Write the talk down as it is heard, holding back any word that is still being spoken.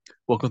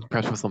Welcome to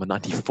Perhaps With number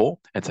 94,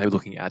 and today we're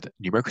looking at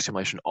numerical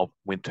simulation of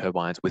wind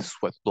turbines with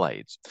swept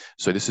blades.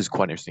 So this is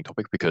quite an interesting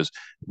topic because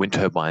wind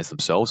turbines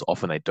themselves,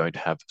 often they don't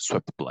have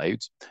swept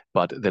blades,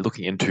 but they're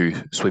looking into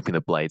sweeping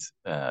the blades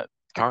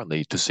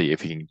currently to see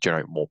if you can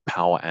generate more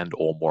power and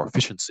or more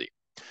efficiency.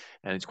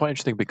 And it's quite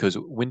interesting because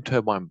wind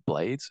turbine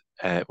blades,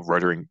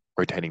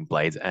 rotating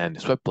blades and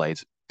swept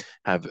blades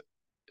have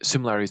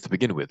similarities to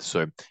begin with.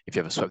 So if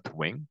you have a swept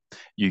wing,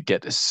 you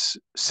get a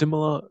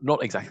similar,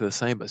 not exactly the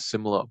same, but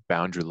similar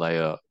boundary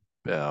layer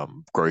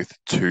growth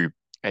to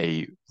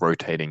a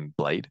rotating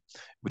blade,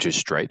 which is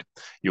straight.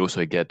 You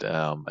also get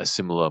a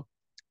similar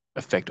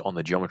effect on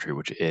the geometry,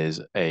 which is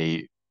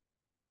a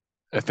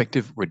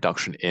effective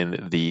reduction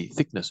in the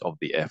thickness of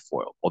the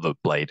airfoil or the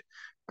blade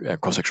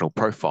cross-sectional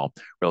profile,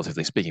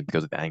 relatively speaking,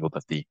 because of the angle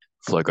that the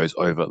flow goes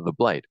over the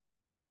blade.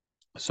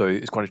 So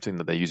it's quite interesting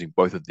that they're using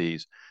both of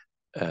these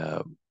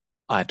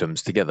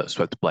items together,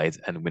 swept blades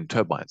and wind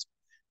turbines.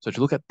 So to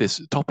look at this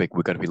topic,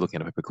 we're going to be looking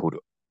at a paper called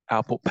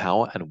Output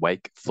Power and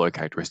Wake Flow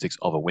Characteristics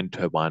of a Wind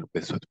Turbine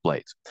with Swept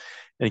Blades.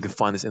 And you can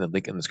find this in the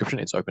link in the description.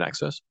 It's open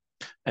access.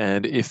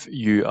 And if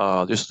you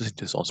are just listening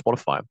to this on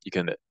Spotify, you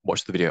can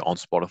watch the video on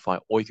Spotify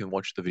or you can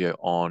watch the video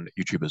on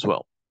YouTube as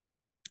well.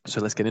 So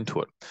let's get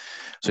into it.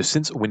 So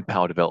since wind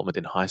power development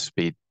in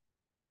high-speed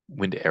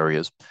wind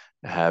areas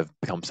have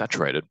become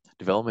saturated,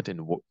 development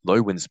in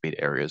low wind speed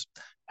areas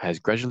has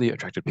gradually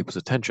attracted people's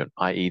attention,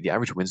 i.e. the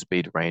average wind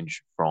speed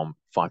range from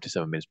 5 to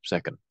 7 meters per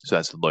second. So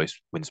that's the lowest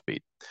wind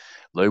speed.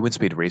 Low wind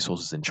speed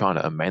resources in China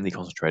are mainly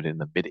concentrated in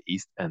the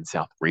mid-east and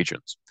south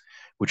regions,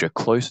 which are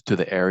close to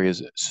the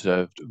areas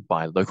served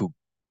by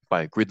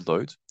grid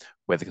loads,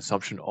 where the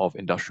consumption of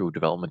industrial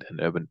development and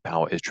urban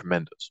power is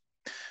tremendous.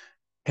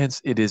 Hence,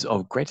 it is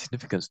of great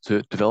significance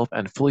to develop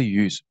and fully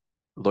use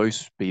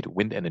low-speed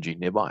wind energy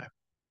nearby.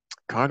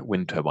 Current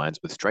wind turbines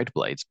with straight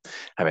blades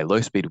have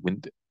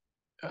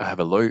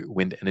a low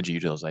wind energy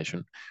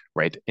utilization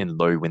rate in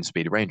low wind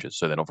speed ranges,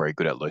 so they're not very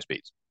good at low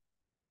speeds.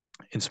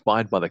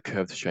 Inspired by the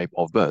curved shape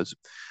of birds,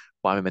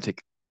 biomimetic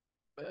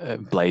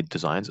blade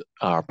designs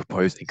are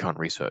proposed in current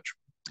research.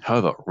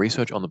 However,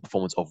 research on the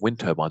performance of wind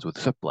turbines with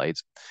swept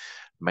blades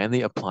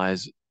mainly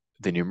applies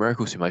the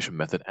numerical simulation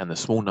method, and the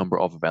small number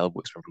of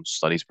available experimental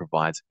studies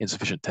provides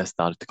insufficient test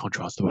data to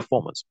contrast the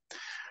performance.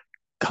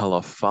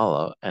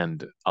 Kalafala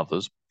and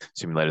others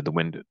simulated the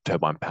wind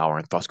turbine power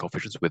and thrust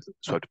coefficients with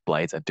swept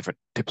blades at different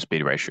tip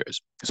speed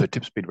ratios. So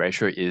tip speed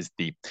ratio is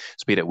the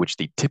speed at which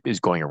the tip is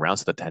going around,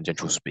 so the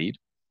tangential speed,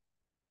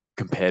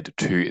 compared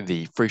to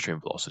the free stream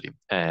velocity.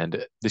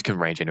 And this can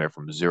range anywhere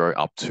from 0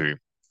 up to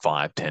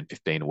 5, 10,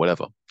 15,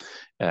 whatever.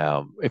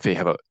 If you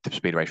have a tip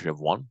speed ratio of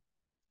 1,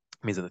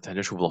 means that the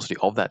tangential velocity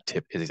of that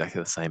tip is exactly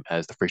the same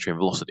as the free stream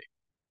velocity.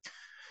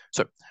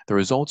 So the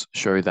results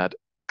show that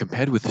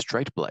compared with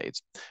straight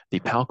blades, the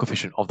power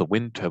coefficient of the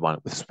wind turbine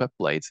with swept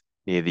blades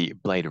near the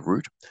blade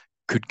root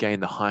could gain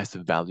the highest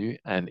value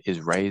and is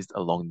raised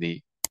along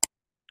the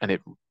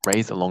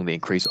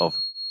increase of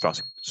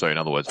thrust. So in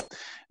other words,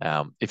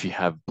 if you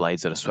have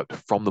blades that are swept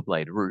from the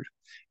blade root,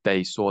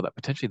 they saw that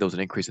potentially there was an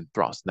increase in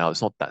thrust. Now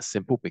it's not that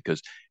simple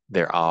because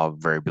there are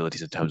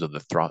variabilities in terms of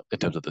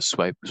the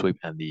sweep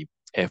and the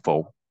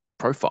airfoil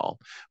profile,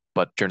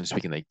 but generally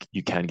speaking,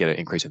 you can get an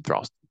increase in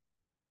thrust.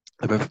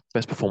 The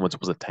best performance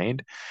was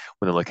attained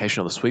when the location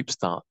of the sweep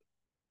start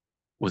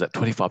was at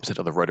 25%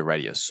 of the rotor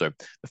radius. So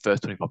the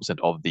first 25%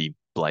 of the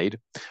blade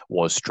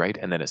was straight,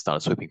 and then it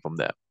started sweeping from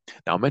there.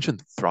 Now I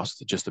mentioned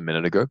thrust just a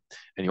minute ago,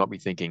 and you might be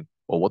thinking,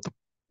 well,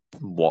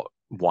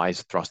 why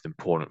is thrust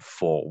important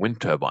for wind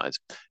turbines?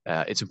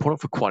 It's important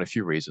for quite a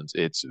few reasons.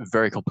 It's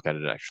very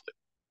complicated actually.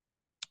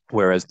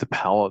 Whereas the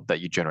power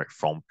that you generate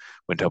from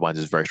wind turbines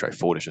is very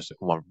straightforward. It's just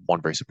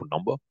one very simple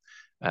number.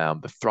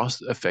 The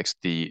thrust affects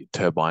the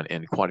turbine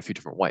in quite a few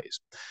different ways.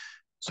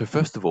 So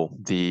first of all,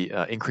 the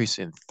increase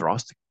in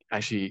thrust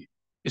actually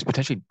is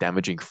potentially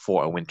damaging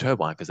for a wind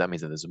turbine because that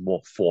means that there's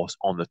more force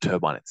on the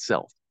turbine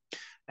itself.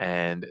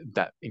 And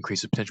that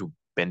increases potential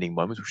bending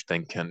moments, which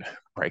then can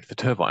break the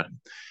turbine.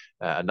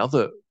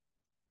 Another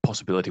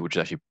possibility, which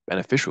is actually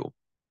beneficial,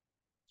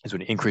 is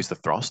when you increase the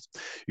thrust,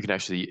 you can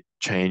actually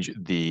change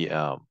the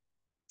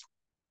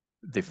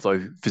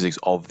flow physics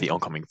of the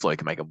oncoming flow,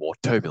 can make it more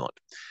turbulent.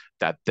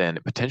 That then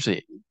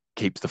potentially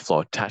keeps the flow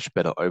attached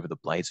better over the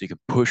blade, so you can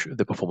push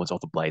the performance of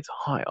the blades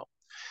higher.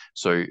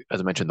 So as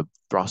I mentioned, the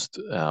thrust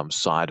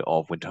side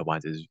of wind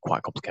turbines is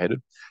quite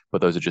complicated, but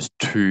those are just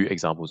two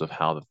examples of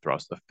how the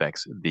thrust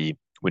affects the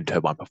wind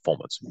turbine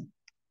performance.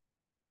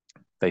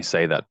 They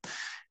say that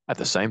at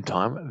the same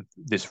time,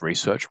 this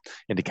research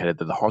indicated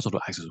that the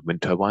horizontal axis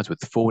wind turbines with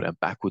forward and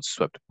backwards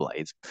swept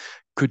blades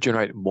could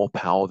generate more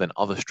power than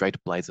other straight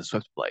blades and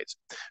swept blades.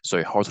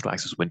 So horizontal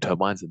axis wind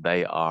turbines,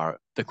 they are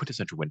the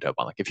quintessential wind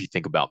turbine. Like if you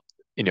think about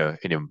in your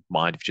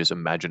mind, if you just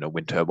imagine a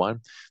wind turbine,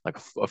 like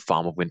a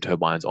farm of wind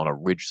turbines on a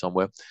ridge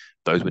somewhere,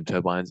 those wind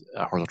turbines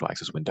are horizontal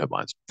axis wind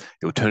turbines.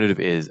 The alternative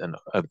is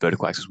a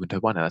vertical axis wind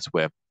turbine, and that's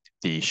where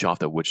the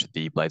shaft at which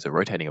the blades are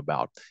rotating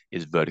about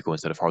is vertical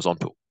instead of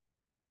horizontal.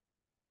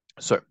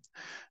 So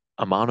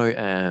Amano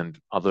and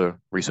other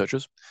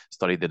researchers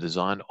studied the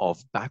design of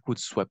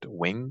backwards swept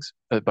wings,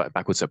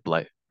 backwards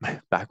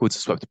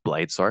swept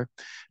blades, sorry,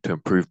 to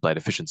improve blade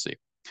efficiency.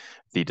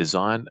 The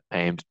design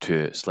aimed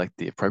to select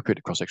the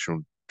appropriate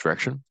cross-sectional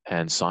direction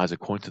and size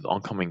according to the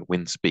oncoming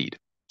wind speed.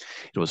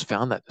 It was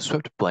found that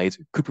swept blades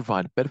could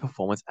provide better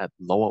performance at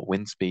lower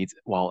wind speeds,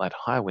 while at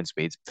higher wind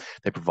speeds,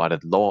 they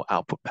provided lower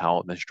output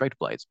power than straight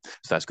blades.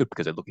 So that's good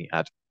because they're looking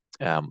at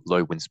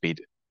low wind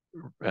speed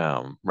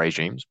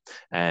regimes.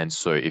 And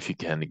so if you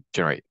can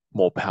generate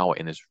more power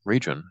in this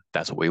region,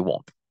 that's what we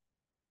want.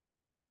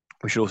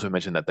 We should also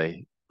mention that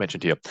they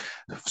mentioned here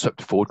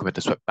swept forward compared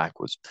to swept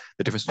backwards.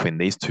 The difference between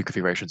these two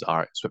configurations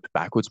are swept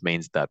backwards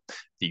means that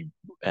the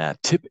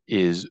tip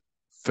is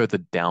further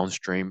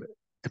downstream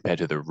compared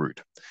to the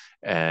root.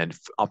 And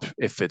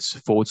if it's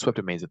forward swept,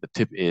 it means that the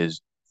tip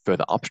is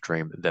further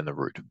upstream than the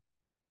root.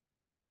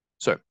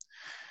 So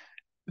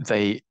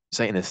they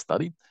say in this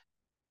study,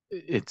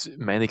 it's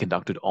mainly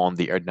conducted on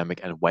the aerodynamic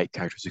and weight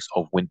characteristics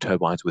of wind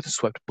turbines with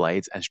swept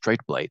blades and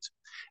straight blades,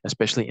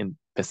 especially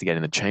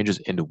investigating the changes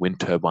in the wind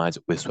turbines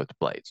with swept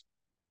blades.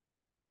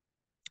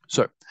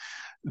 So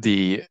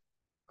the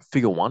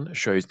figure 1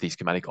 shows the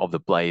schematic of the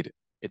blade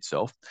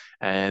itself.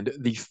 And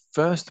the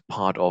first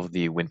part of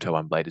the wind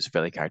turbine blade is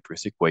fairly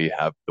characteristic, where you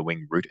have the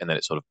wing root and then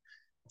it sort of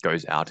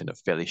goes out in a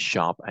fairly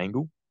sharp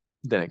angle.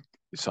 Then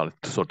it sort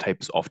of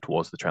tapers off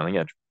towards the trailing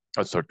edge,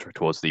 or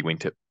towards the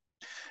wingtip.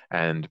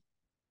 And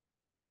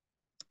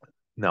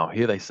now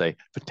here they say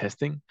for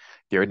testing,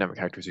 the aerodynamic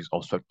characteristics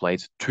of swept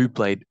blades, 2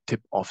 blade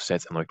tip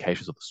offsets and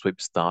locations of the sweep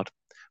start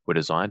were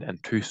designed,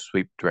 and 2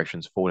 sweep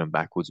directions forward and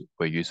backwards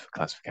were used for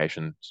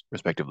classifications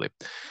respectively.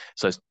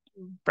 So let's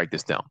break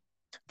this down.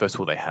 First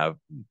of all, they have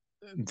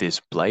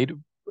this blade.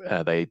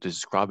 They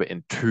describe it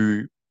in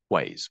 2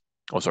 ways.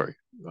 Oh, sorry,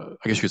 I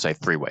guess you could say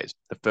 3 ways.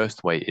 The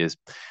first way is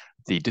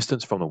the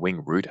distance from the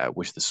wing root at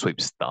which the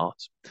sweep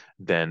starts,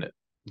 then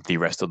the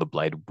rest of the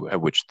blade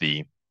at which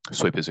the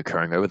sweep is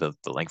occurring over, the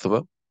length of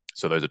it.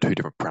 So those are 2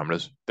 different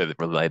parameters. They're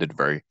related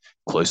very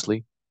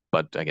closely,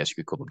 but I guess you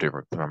could call them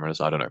different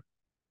parameters. I don't know.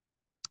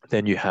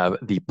 Then you have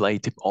the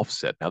blade tip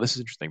offset. Now, this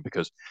is interesting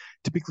because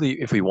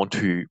typically if we want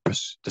to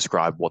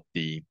describe what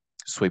the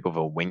sweep of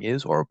a wing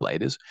is or a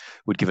blade is,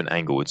 we'd give an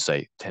angle, would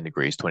say 10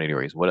 degrees, 20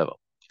 degrees, whatever.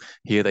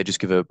 Here, they just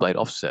give a blade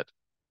offset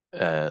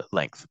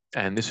length.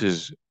 And this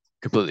is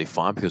completely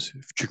fine because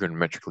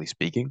trigonometrically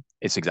speaking,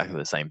 it's exactly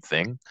the same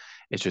thing.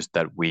 It's just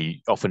that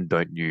we often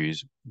don't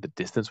use the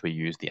distance, we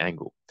use the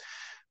angle.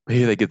 But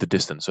here they give the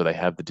distance. So they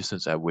have the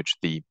distance at which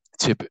the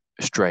tip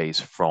strays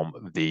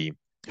from the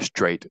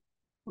straight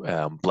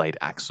blade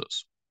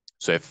axis.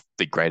 So if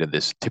the greater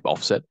this tip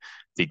offset,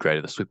 the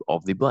greater the sweep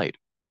of the blade.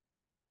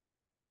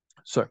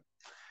 So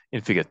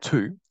in figure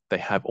 2, they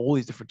have all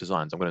these different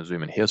designs. I'm going to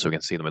zoom in here so we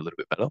can see them a little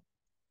bit better.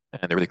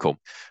 And they're really cool.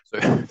 So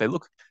they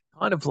look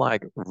kind of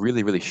like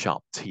really, really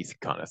sharp teeth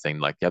kind of thing.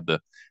 Like you have the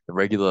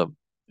regular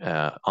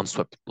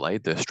unswept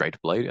blade, the straight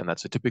blade, and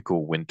that's a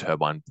typical wind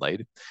turbine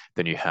blade.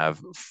 Then you have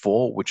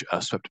 4 which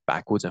are swept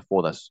backwards and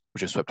 4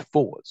 which are swept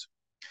forwards.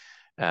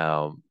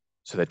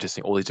 So they're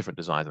testing all these different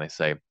designs, and they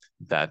say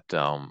that they're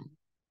going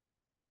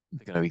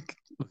to be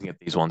looking at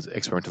these ones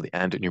experimentally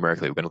and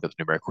numerically. We're going to look at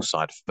the numerical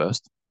side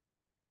first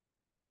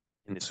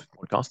in this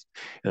podcast.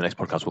 In the next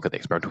podcast, we'll look at the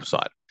experimental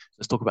side.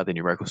 Let's talk about the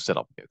numerical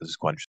setup here because it's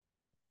quite interesting.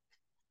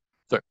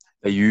 So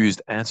they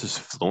used ANSYS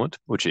Fluent,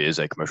 which is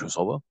a commercial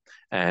solver,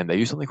 and they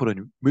used something called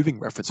a moving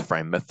reference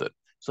frame method.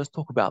 So let's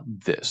talk about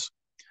this.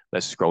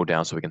 Let's scroll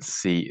down so we can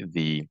see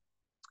the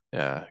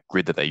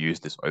grid that they use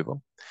this over.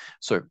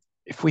 So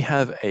if we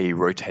have a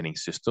rotating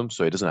system,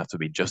 so it doesn't have to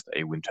be just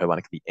a wind turbine,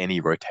 it can be any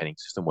rotating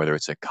system, whether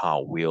it's a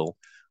car wheel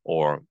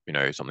or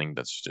something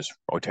that's just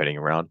rotating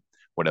around,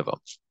 whatever.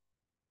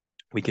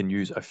 We can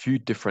use a few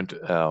different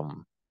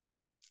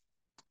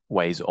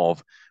ways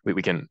of,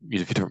 we can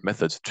use a few different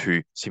methods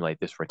to simulate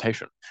this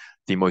rotation.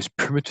 The most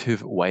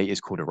primitive way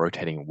is called a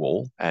rotating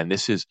wall, and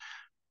this is,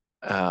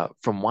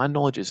 from my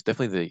knowledge, it's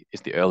definitely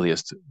the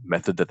earliest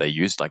method that they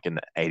used, like in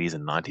the 80s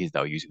and 90s, they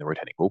were using the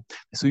rotating wall.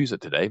 They still use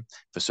it today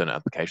for certain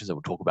applications, and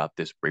we'll talk about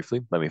this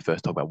briefly. Let me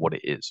first talk about what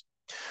it is.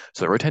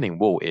 So the rotating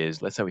wall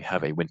is, let's say we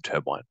have a wind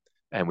turbine,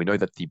 and we know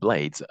that the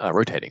blades are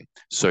rotating.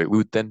 So we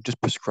would then just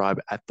prescribe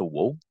at the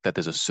wall that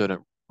there's a certain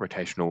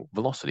rotational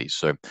velocity.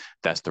 So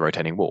that's the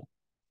rotating wall.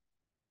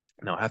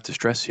 Now, I have to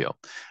stress here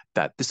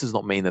that this does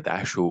not mean that the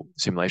actual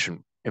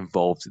simulation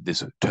involves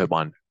this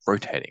turbine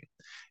rotating.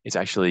 It's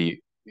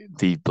actually,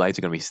 the blades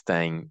are going to be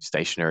staying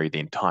stationary the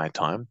entire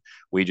time.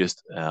 We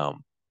just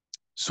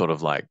sort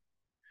of like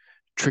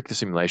trick the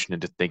simulation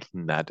into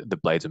thinking that the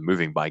blades are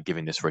moving by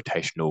giving this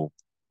rotational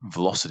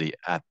velocity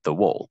at the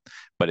wall,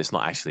 but it's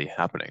not actually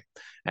happening.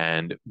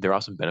 And there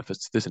are some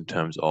benefits to this in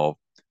terms of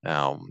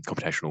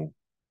computational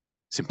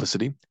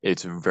simplicity.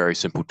 It's very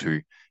simple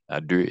to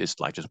do. It's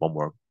like just one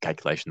more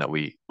calculation that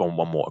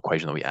one more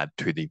equation that we add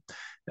to the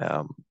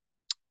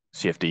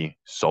CFD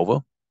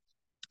solver.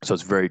 So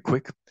it's very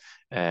quick,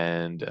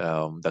 and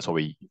that's why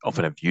we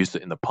often have used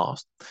it in the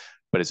past,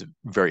 but it's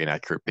very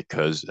inaccurate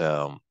because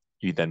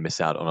you then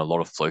miss out on a lot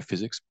of flow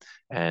physics.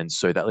 And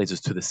so that leads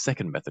us to the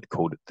second method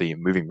called the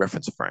moving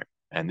reference frame.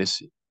 And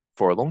this,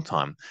 for a long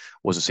time,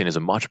 was seen as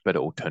a much better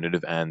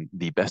alternative and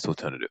the best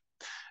alternative.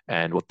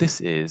 And what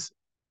this is,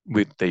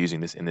 they're using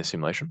this in this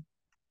simulation.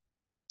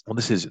 Well,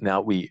 this is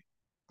now we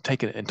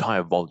take an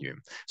entire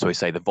volume. So we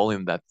say the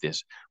volume that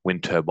this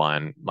wind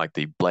turbine, like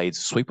the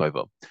blades sweep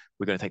over,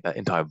 we're going to take that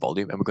entire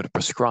volume and we're going to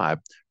prescribe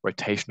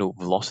rotational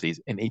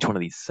velocities in each one of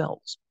these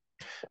cells.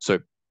 So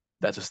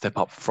that's a step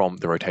up from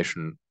the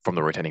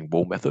rotating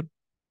wall method.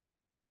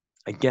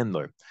 Again,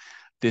 though,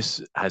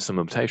 this has some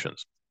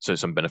limitations. So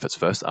some benefits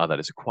first are that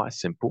it's quite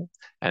simple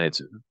and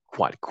it's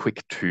quite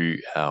quick to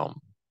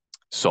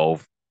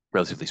solve,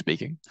 relatively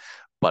speaking.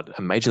 But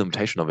a major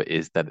limitation of it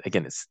is that,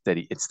 again, it's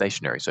steady, it's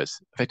stationary. So it's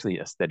effectively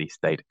a steady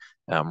state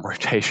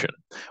rotation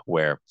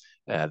where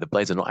the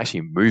blades are not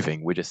actually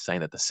moving. We're just saying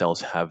that the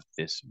cells have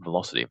this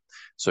velocity.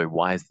 So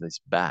why is this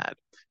bad?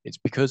 It's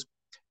because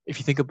if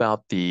you think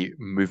about the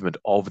movement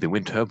of the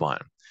wind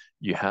turbine,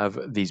 you have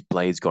these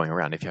blades going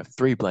around. If you have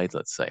three blades,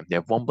 let's say, you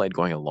have one blade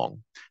going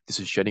along, this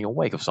is shedding a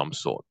wake of some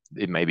sort.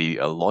 It may be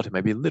a lot, it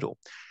may be a little.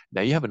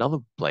 Now you have another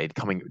blade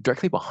coming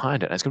directly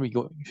behind it, and it's going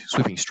to be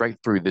sweeping straight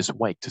through this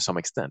wake to some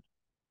extent.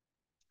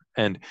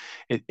 And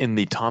in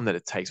the time that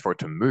it takes for it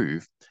to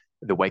move,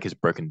 the wake is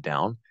broken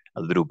down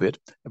a little bit,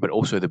 but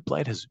also the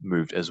blade has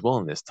moved as well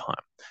in this time.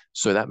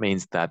 So that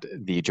means that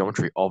the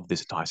geometry of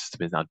this entire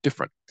system is now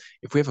different.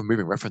 If we have a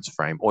moving reference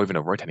frame or even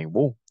a rotating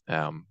wall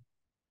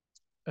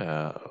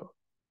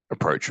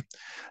approach,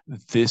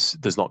 this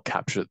does not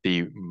capture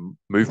the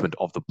movement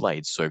of the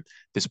blades. So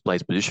this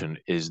blade's position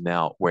is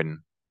now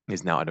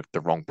at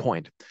the wrong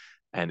point,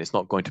 and it's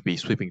not going to be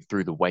sweeping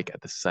through the wake in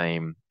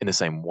the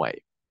same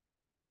way.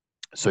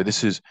 So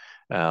this is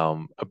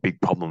a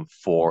big problem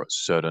for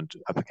certain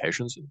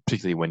applications,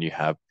 particularly when you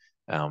have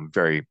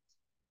very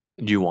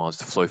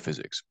nuanced flow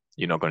physics.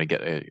 You're not going to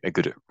get a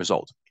good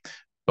result.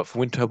 But for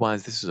wind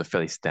turbines, this is a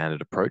fairly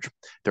standard approach.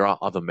 There are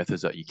other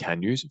methods that you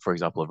can use. For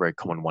example, a very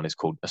common one is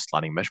called a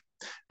sliding mesh.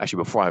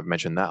 Actually, before I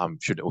mention that, I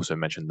should also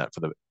mention that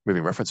for the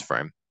moving reference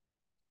frame,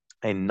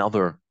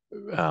 another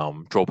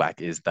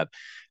drawback is that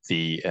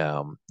the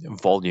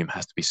volume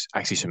has to be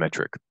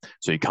axisymmetric.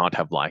 So you can't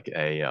have like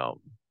a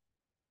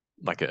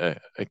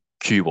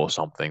cube or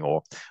something,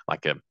 or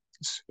like a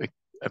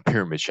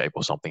pyramid shape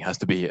or something. It has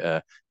to be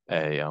a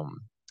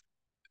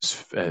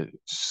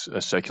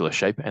circular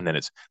shape, and then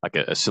it's like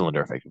a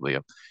cylinder, effectively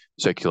a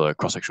circular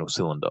cross-sectional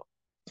cylinder.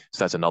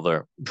 So that's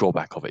another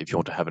drawback of it. If you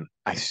want to have an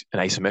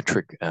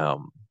asymmetric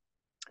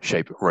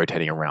shape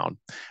rotating around,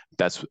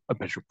 that's a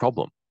potential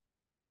problem.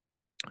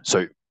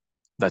 So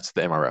that's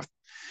the MRF.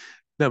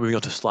 Now moving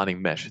on to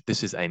sliding mesh.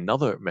 This is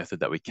another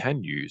method that we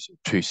can use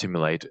to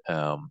simulate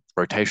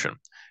rotation.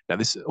 Now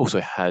this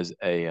also has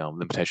a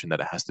limitation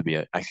that it has to be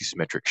an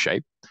axisymmetric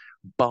shape,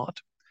 but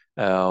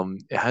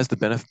it has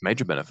the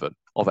major benefit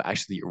of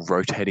actually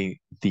rotating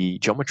the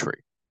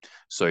geometry.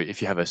 So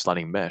if you have a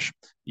sliding mesh,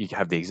 you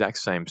have the exact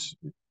same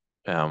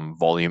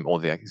volume or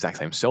the exact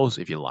same cells,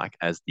 if you like,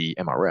 as the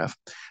MRF,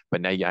 but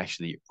now you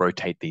actually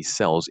rotate these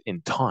cells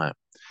in time.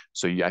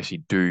 So you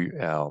actually do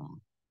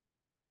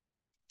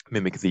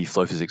mimic the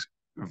flow physics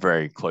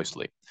very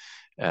closely.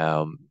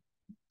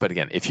 But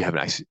again, if you have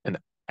an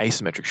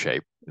asymmetric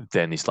shape,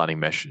 then the sliding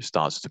mesh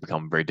starts to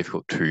become very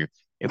difficult to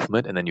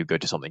implement, and then you go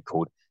to something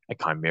called a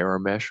chimera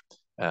mesh,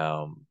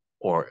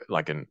 or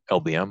like an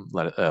LBM,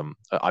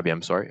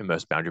 IBM, sorry,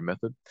 immersed boundary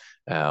method.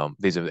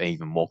 These are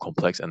even more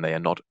complex, and they are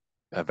not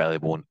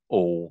available in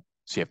all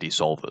CFD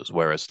solvers,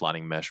 whereas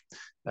sliding mesh,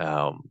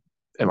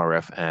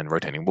 MRF, and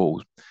rotating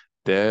walls,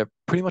 they're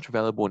pretty much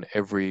available in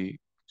every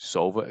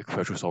solver, a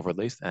virtual solver at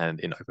least, and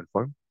in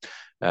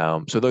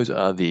OpenFlow. So those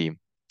are the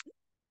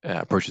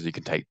approaches you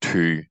can take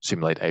to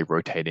simulate a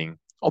rotating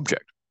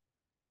object.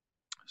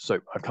 So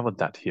I've covered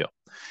that here.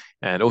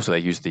 And also they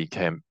use the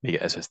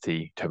KMega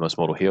SST turbulence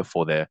model here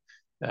for their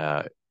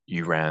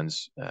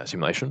URANS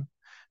simulation.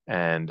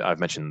 And I've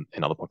mentioned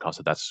in other podcasts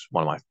that that's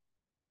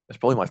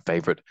probably my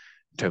favorite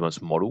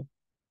turbulence model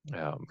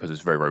because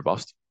it's very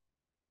robust.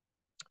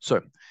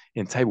 So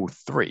in table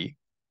 3,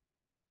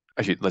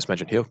 actually, let's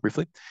mention here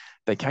briefly,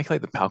 they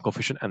calculate the power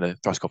coefficient and the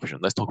thrust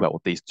coefficient. Let's talk about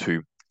what these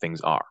two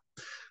things are.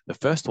 The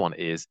first one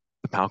is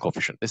the power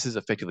coefficient. This is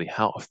effectively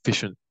how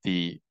efficient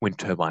the wind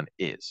turbine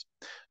is.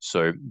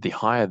 So the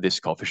higher this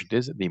coefficient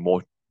is, the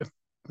more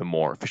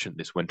efficient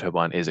this wind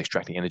turbine is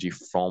extracting energy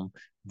from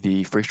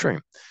the free stream.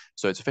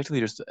 So it's effectively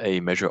just a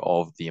measure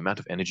of the amount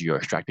of energy you're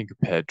extracting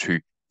compared to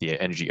the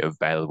energy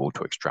available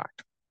to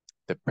extract,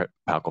 the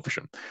power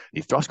coefficient.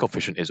 The thrust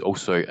coefficient is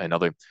also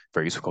another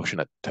very useful coefficient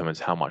that determines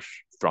how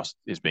much thrust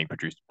is being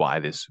produced by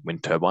this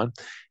wind turbine.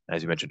 And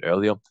as you mentioned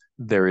earlier,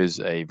 there is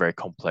a very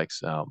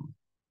complex,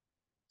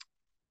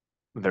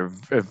 there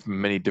are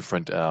many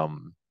different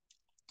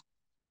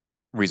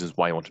reasons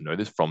why you want to know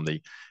this, from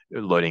the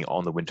loading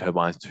on the wind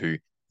turbines to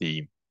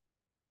the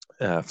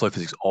flow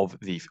physics of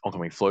the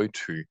oncoming flow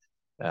to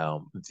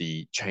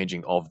the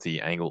changing of the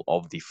angle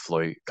of the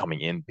flow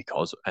coming in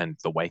and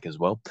the wake as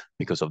well,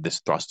 because of this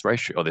thrust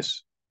ratio or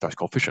this thrust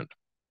coefficient.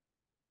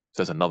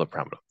 So that's another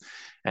parameter.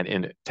 And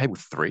in table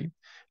 3,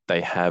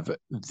 they have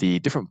the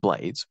different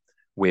blades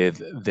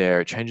with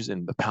their changes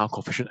in the power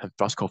coefficient and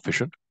thrust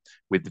coefficient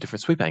with the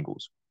different sweep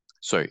angles.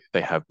 So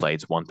they have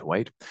blades 1 to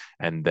 8,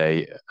 and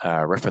they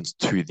reference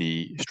to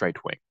the straight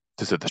wing,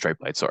 to the straight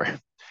blade, sorry. And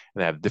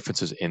they have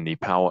differences in the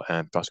power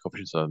and thrust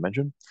coefficients, as I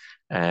mentioned,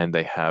 and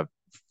they have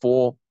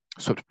 4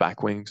 swept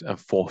back wings and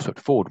 4 swept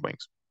forward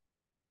wings.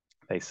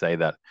 They say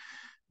that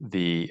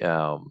the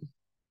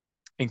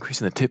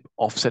increase in the tip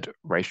offset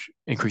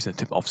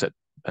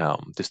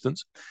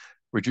distance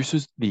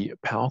reduces the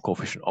power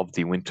coefficient of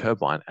the wind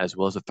turbine as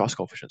well as the thrust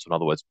coefficient. So in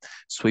other words,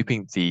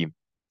 sweeping the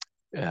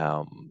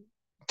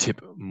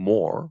tip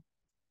more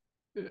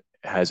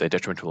has a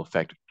detrimental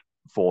effect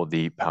for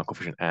the power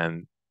coefficient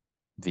and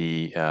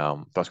the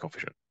thrust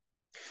coefficient.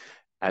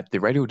 At the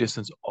radial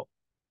distance,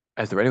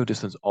 as the radial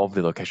distance of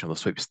the location of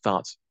the sweep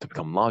starts to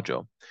become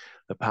larger,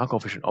 the power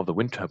coefficient of the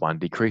wind turbine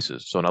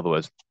decreases. So in other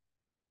words,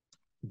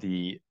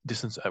 the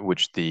distance at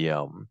which the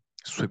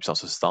sweep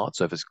starts to start,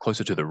 so if it's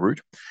closer to the root,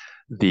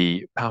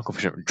 the power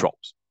coefficient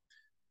drops.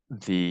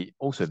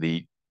 Also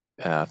the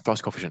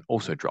thrust coefficient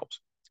also drops.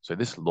 So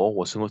this law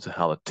was similar to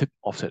how the tip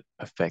offset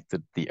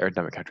affected the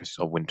aerodynamic characteristics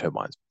of wind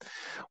turbines.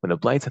 When the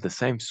blades had the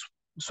same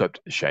swept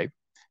shape,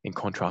 in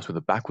contrast with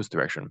the backwards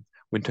direction,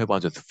 wind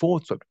turbines with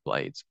forward swept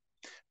blades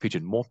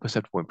featured more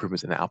perceptible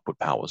improvements in their output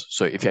powers.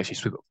 So if you actually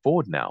sweep it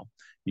forward now,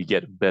 you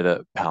get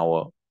better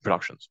power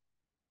productions.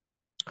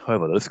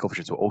 However, the lift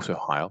coefficients were also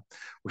higher,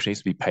 which needs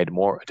to be paid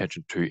more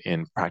attention to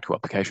in practical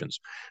applications.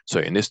 So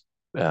in this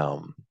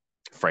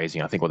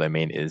phrasing, I think what they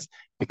mean is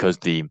because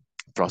the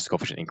thrust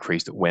coefficient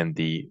increased when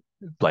the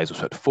blades were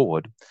swept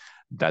forward,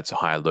 that's a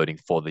higher loading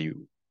for the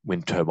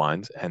wind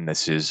turbines, and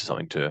this is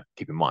something to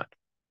keep in mind.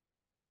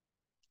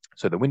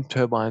 So the wind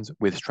turbines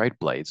with straight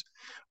blades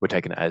were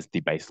taken as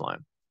the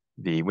baseline.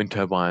 The wind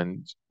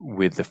turbines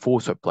with the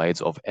 4 swept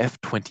blades of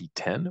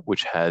F2010,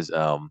 which has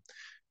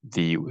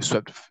the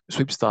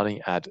sweep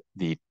starting at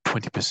the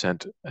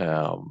 20%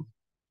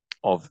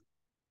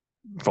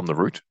 from the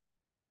root,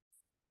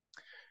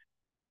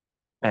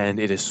 and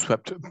it is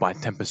swept by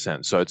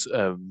 10%. So it's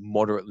a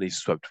moderately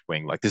swept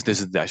wing. Like this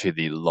is actually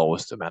the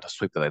lowest amount of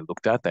sweep that they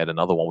looked at. They had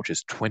another one which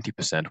is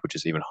 20%, which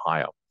is even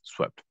higher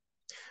swept.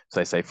 So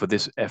they say for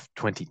this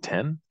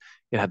F2010,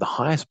 it had the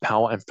highest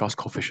power and thrust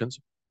coefficients,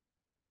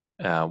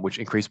 which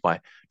increased by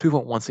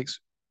 2.16%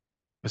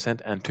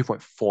 and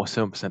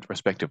 2.47%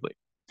 respectively.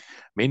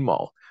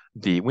 Meanwhile,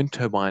 the wind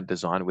turbine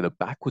designed with a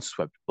backward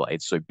swept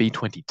blade, so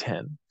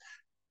B2010,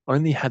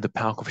 only had the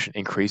power coefficient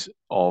increase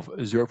of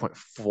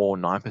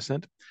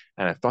 0.49%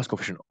 and a thrust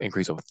coefficient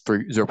increase of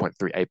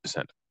 0.38%.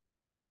 So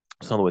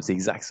in other words, the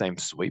exact same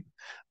sweep,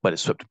 but it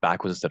swept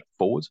backwards instead of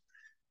forwards,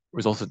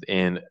 resulted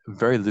in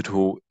very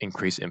little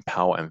increase in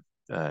power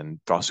and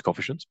thrust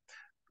coefficients.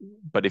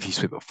 But if you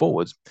sweep it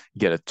forwards, you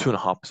get a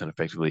 2.5%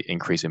 effectively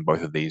increase in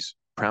both of these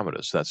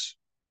parameters. So that's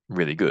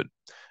really good.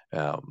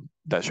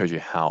 That shows you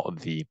how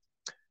the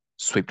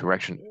sweep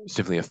direction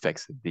significantly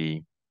affects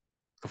the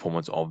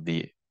performance of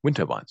the wind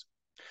turbines.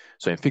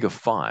 So in figure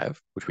 5,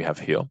 which we have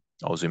here,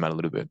 I'll zoom out a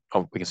little bit.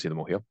 Oh, we can see them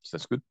all here, so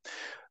that's good.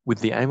 With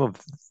the aim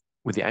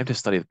to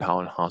study the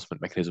power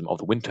enhancement mechanism of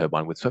the wind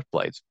turbine with swept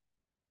blades,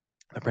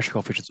 the pressure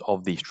coefficients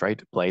of the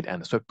straight blade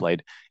and the swept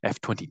blade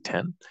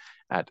F2010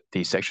 at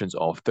the sections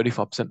of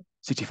 35%,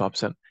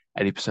 65%,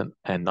 80%,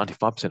 and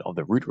 95% of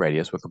the root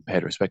radius were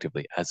compared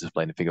respectively, as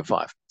displayed in figure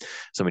 5.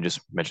 So let me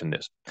just mention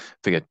this.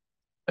 Figure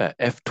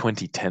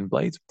F2010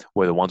 blades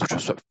were the ones which were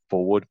swept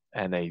forward,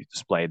 and they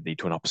displayed the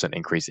 2.5%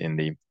 increase in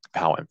the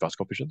power and thrust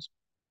coefficients.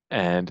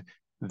 And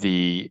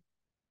these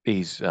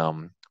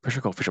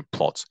pressure coefficient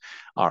plots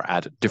are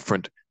at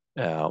different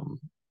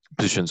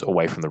positions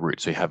away from the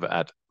root. So you have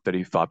at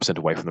 35%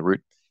 away from the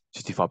root,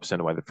 65%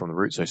 away from the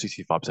root, so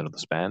 65% of the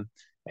span,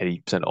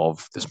 80%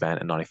 of the span,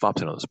 and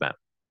 95% of the span.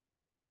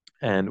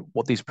 And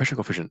what these pressure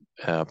coefficient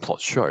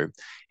plots show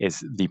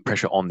is the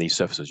pressure on these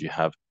surfaces. You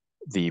have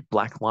the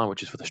black line,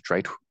 which is for the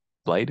straight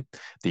blade.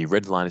 The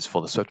red line is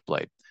for the swept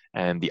blade.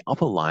 And the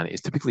upper line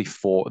is typically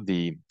for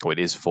the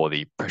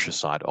pressure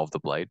side of the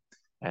blade.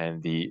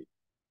 And the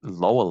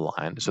lower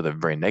line, so the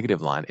very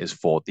negative line, is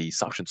for the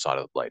suction side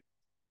of the blade.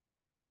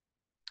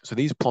 So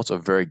these plots are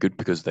very good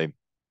because they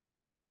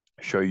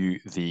show you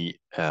the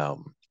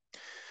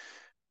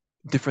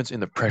difference in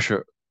the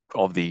pressure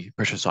of the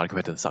pressure side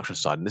compared to the suction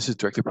side. And this is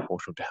directly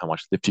proportional to how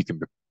much lift you can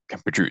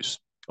produce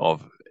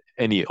of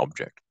any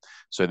object.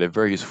 So they're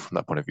very useful from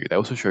that point of view. They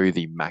also show you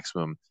the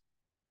maximum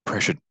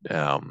pressure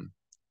on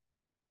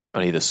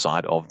either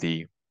side of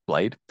the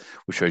blade,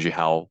 which shows you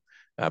how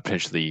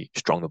potentially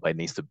strong the blade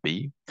needs to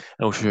be.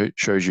 And also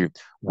shows you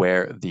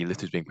where the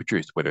lift is being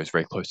produced, whether it's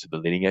very close to the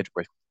leading edge,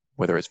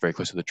 whether it's very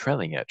close to the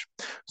trailing edge.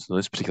 So in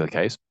this particular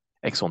case,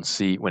 X on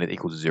C, when it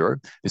equals 0,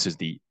 this is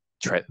the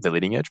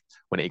leading edge.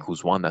 When it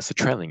equals 1, that's the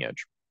trailing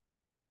edge.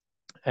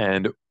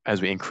 And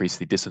as we increase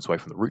the distance away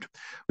from the root,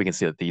 we can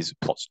see that these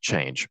plots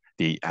change.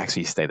 The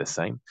axes stay the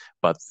same,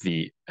 but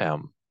the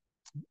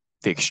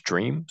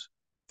extremer,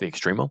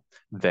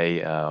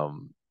 they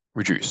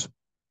reduce.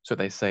 So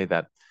they say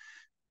that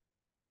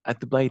At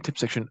the blade tip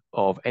section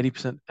of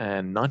 80%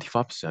 and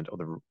 95% of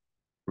the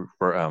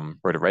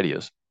rotor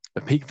radius,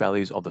 the peak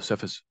values of the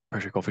surface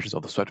pressure coefficients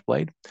of the swept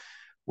blade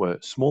were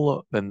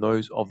smaller than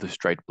those of the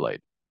straight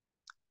blade.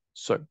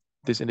 So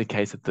this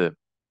indicates that the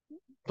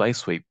blade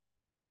sweep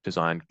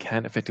design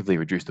can effectively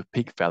reduce the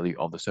peak value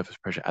of the surface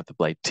pressure at the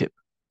blade tip.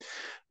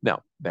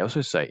 Now, they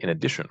also say, in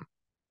addition,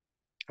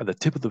 at the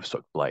tip of the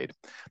swept blade,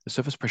 the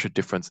surface pressure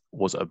difference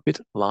was a bit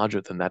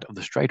larger than that of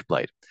the straight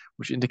blade,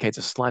 which indicates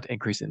a slight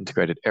increase in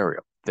integrated area.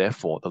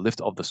 Therefore, the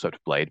lift of the swept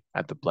blade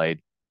at the blade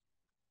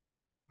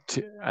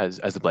as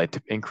the blade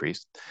tip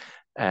increased,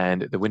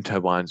 and the wind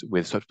turbines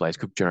with swept blades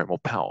could generate more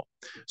power.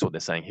 So what they're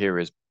saying here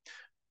is,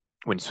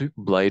 when you sweep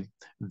blade,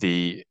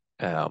 the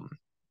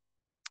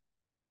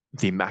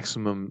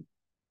maximum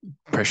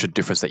pressure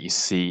difference that you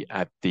see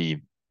at the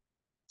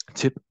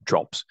tip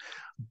drops,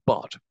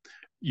 but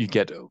you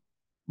get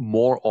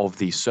more of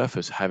the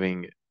surface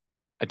having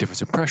a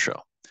difference in pressure.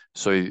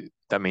 So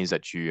that means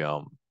that you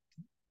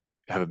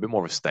have a bit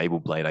more of a stable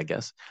blade, I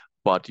guess,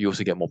 but you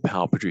also get more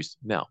power produced.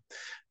 Now,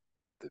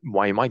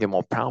 while you might get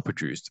more power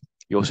produced,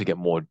 you also get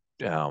more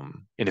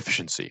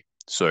inefficiency.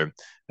 So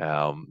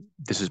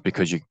this is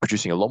because you're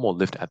producing a lot more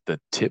lift at the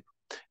tip.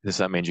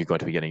 That means you're going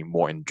to be getting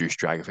more induced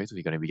drag effects.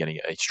 You're going to be getting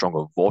a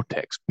stronger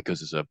vortex because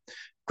there's a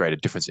greater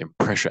difference in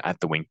pressure at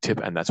the wing tip,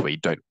 and that's where you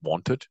don't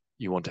want it.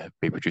 You want to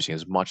be producing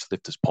as much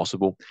lift as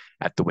possible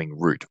at the wing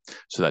root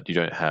so that you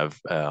don't have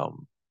the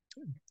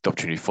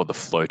opportunity for the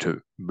flow to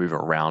move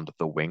around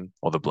the wing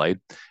or the blade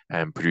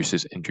and produce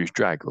this induced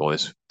drag or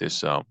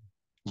this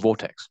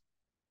vortex.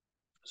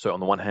 So on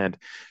the one hand,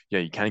 yeah,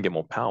 you can get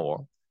more power,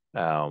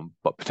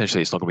 but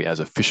potentially it's not going to be as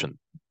efficient.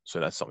 So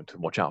that's something to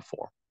watch out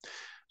for.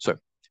 So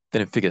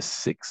then in figure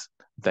 6,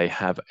 they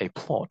have a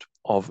plot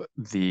of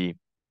the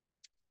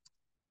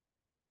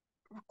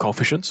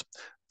coefficients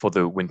for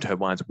the wind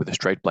turbines with the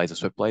straight blades and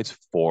swept blades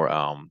for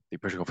the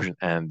pressure coefficient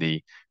and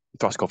the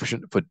thrust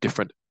coefficient for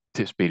different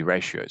tip speed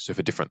ratios. So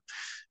for different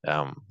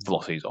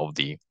velocities of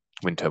the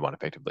wind turbine,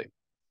 effectively.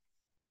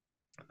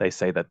 They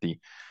say that the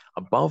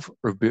above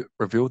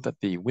revealed that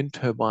the wind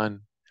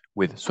turbine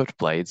with swept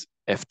blades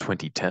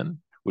F2010,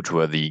 which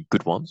were the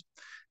good ones,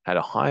 had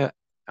a higher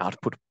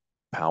output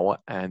power,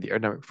 and the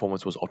aerodynamic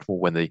performance was optimal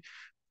when the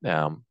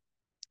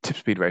tip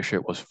speed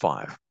ratio was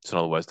 5. So in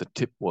other words, the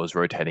tip was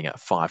rotating at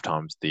 5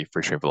 times the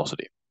free stream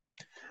velocity.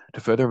 To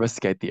further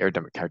investigate the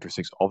aerodynamic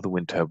characteristics of the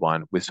wind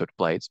turbine with swept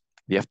blades,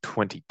 the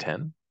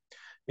F2010,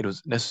 it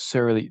was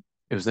necessary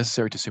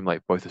to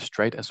simulate both the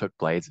straight and swept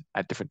blades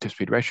at different tip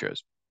speed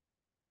ratios.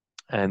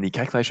 And the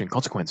calculation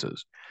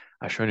consequences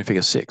are shown in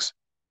figure 6.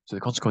 So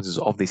the consequences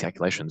of these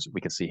calculations we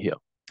can see here.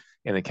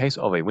 In the case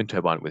of a wind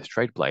turbine with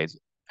straight blades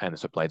and the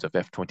swept blades of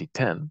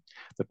F2010,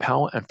 the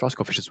power and thrust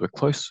coefficients were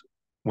close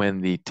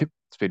when the tip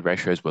speed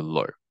ratios were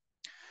low.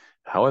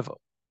 However,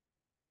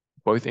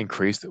 both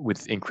increased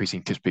with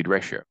increasing tip speed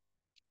ratio.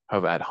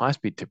 However, at high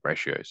tip speed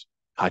ratios,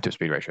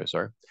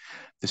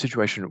 the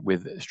situation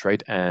with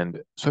straight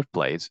and swept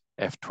blades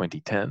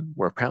F2010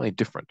 were apparently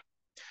different.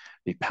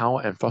 The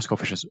power and thrust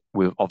coefficients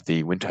of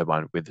the wind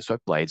turbine with the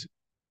swept blades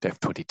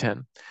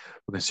F2010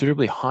 were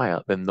considerably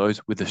higher than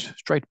those with the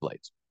straight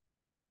blades.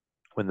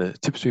 When the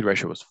tip speed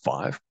ratio was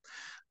 5,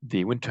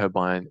 the wind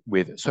turbine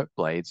with swept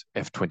blades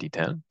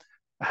F2010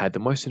 had the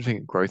most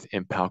significant growth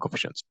in power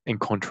coefficients. In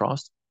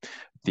contrast,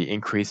 the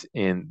increase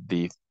in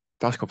the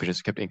thrust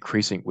coefficients kept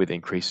increasing with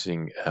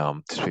increasing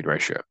tip speed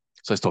ratio.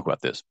 So let's talk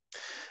about this.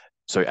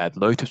 So at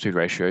low tip speed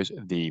ratios,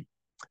 the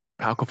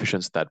power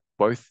coefficients that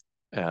both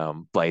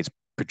blades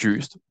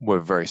produced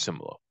were very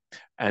similar.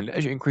 And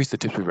as you increase the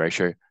tip speed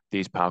ratio,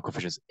 these power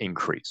coefficients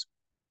increase.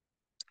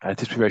 At a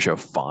tip speed ratio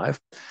of 5,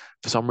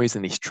 for some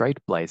reason, the straight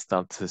blade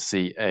started to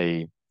see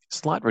a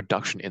slight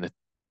reduction in the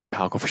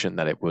power coefficient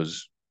that it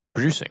was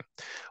producing,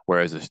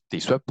 whereas the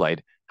swept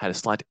blade had a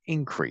slight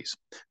increase.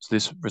 So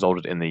this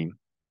resulted in the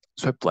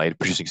swept blade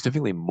producing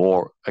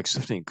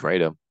significantly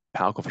greater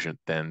power coefficient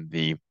than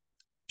the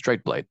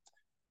straight blade.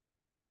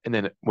 And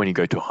then when you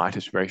go to a high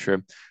tip speed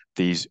ratio,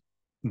 these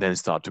then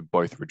start to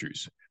both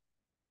reduce.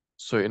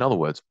 So in other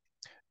words,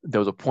 there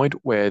was a point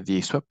where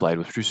the swept blade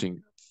was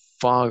producing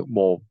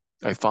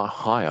a far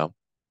higher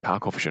power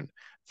coefficient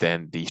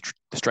than the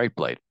straight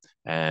blade.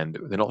 And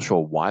they're not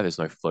sure why. There's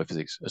no flow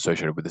physics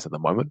associated with this at the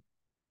moment.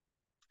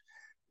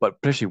 But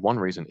potentially one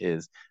reason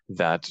is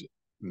that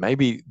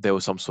maybe there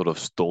was some sort of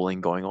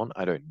stalling going on.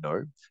 I don't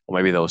know. Or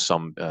maybe there was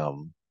some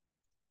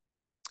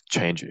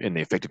change in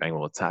the effective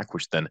angle of attack,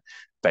 which then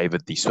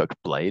favored the swept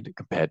blade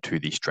compared to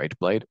the straight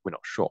blade. We're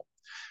not sure.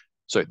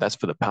 So that's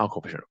for the power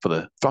coefficient. For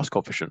the thrust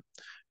coefficient,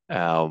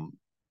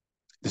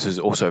 this is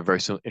also a very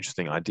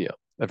interesting idea,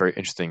 a very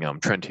interesting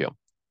trend here.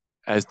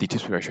 As the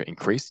tip speed ratio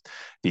increased,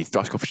 the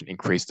thrust coefficient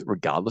increased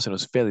regardless, and it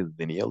was fairly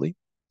linearly.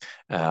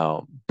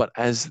 But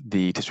as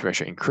the tip speed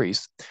ratio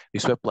increased, the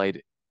swept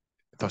blade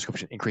thrust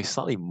coefficient increased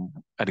slightly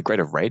at a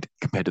greater rate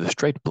compared to the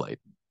straight blade.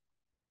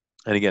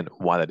 And again,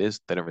 why that is,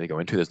 they don't really go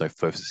into. There's no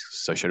flow physics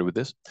associated with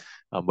this,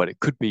 but it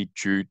could be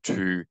due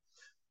to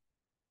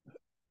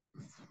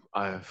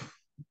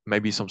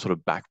maybe some sort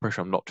of back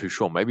pressure. I'm not too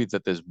sure. Maybe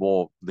that there's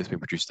more lift being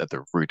produced at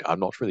the root. I'm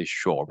not really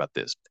sure about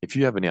this. If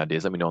you have any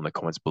ideas, let me know in the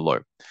comments below.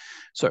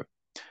 So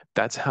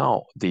that's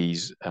how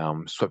these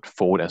swept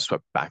forward and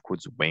swept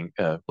backwards wing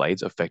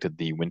blades affected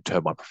the wind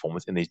turbine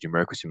performance in these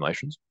numerical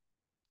simulations.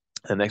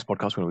 In the next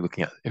podcast, we're going to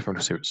be looking at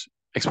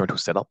experimental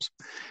setups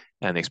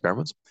and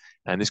experiments.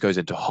 And this goes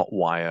into hot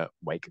wire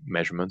wake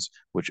measurements,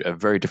 which are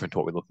very different to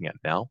what we're looking at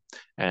now.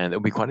 And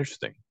it'll be quite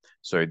interesting.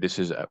 So this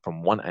is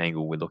from one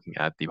angle, we're looking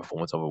at the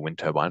performance of a wind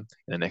turbine.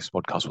 In the next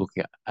podcast, we're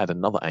looking at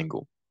another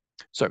angle.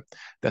 So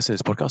that's in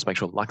this podcast. Make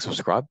sure to like,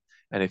 subscribe.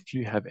 And if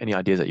you have any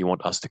ideas that you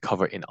want us to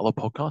cover in other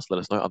podcasts, let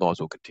us know. Otherwise,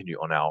 we'll continue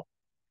on our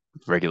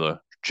regular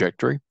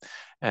trajectory.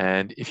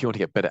 And if you want to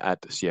get better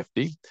at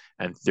CFD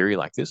and theory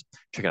like this,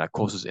 check out our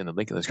courses in the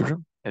link in the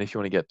description. And if you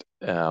want to get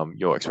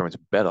your experiments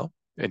better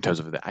in terms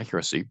of the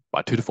accuracy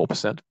by 2 to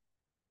 4%,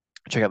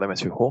 check out the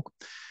MSV Hawk.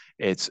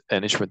 It's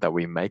an instrument that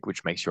we make,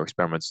 which makes your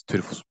experiments 2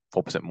 to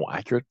 4% more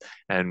accurate.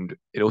 And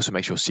it also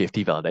makes your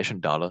CFD validation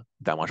data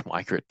that much more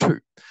accurate too.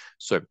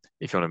 So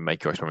if you want to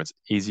make your experiments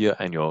easier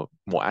and you're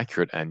more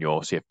accurate and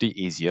your CFD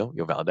easier,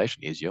 your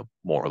validation easier,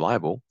 more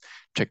reliable,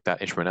 check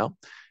that instrument out.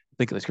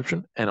 Link in the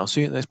description. And I'll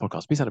see you in the next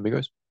podcast. Peace out,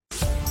 amigos.